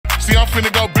I'm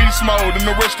finna go beast mode. And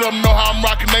the rest of them know how I'm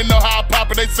rocking, they know how I pop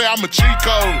it, they say I'm a cheat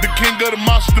code. The king of the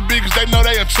monsters, the biggest, they know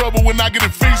they in trouble when I get in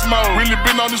feast mode. Really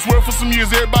been on this world for some years,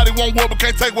 everybody want war but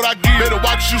can't take what I give. Better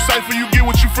watch you safe or you get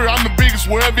what you fear. I'm the biggest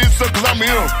wherever it's up, cause I'm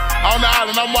him. On the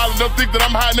island, I'm wildin', don't think that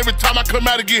I'm hiding every time I come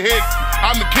out and get hit.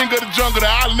 I'm the king of the jungle, the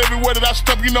island, everywhere that I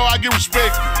stump, you know I get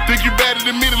respect. Think you better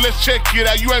than me, then let's check it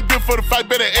out. You ain't built for the fight,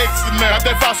 better exit now. Got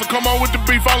that fossil, come on with the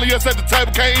beef, only us at the table,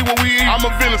 can't eat what we eat. I'm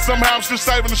a villain, somehow I'm still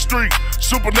saving the street.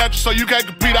 Supernatural, so you can't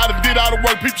compete, I done did all the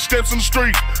work, people steps in the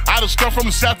street. I done stuff from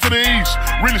the south to the east,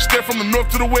 really step from the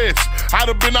north to the west. I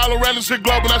done been all around this here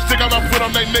globe, and I stick out my foot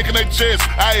on their neck and their chest.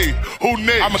 Ayy, who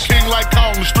next? I'm a king like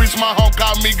Kong, the streets my home,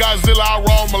 call me Godzilla, I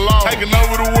roam alone. Taking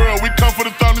over the world, we come for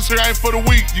the thumb, this here ain't for the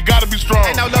weak, you gotta be strong.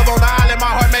 Ain't no love on the island, my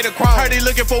heart made a crawl. Heard he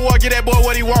looking for war, get that boy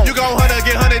what he want. You gon' hunt or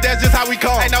get hunted, that's just how we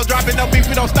come. Ain't no dropping, no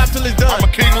beef, we don't stop till it's done. I'm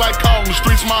a king like Kong, the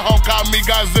streets my home, call me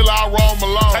Godzilla, I roam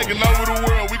alone. Taking over the world.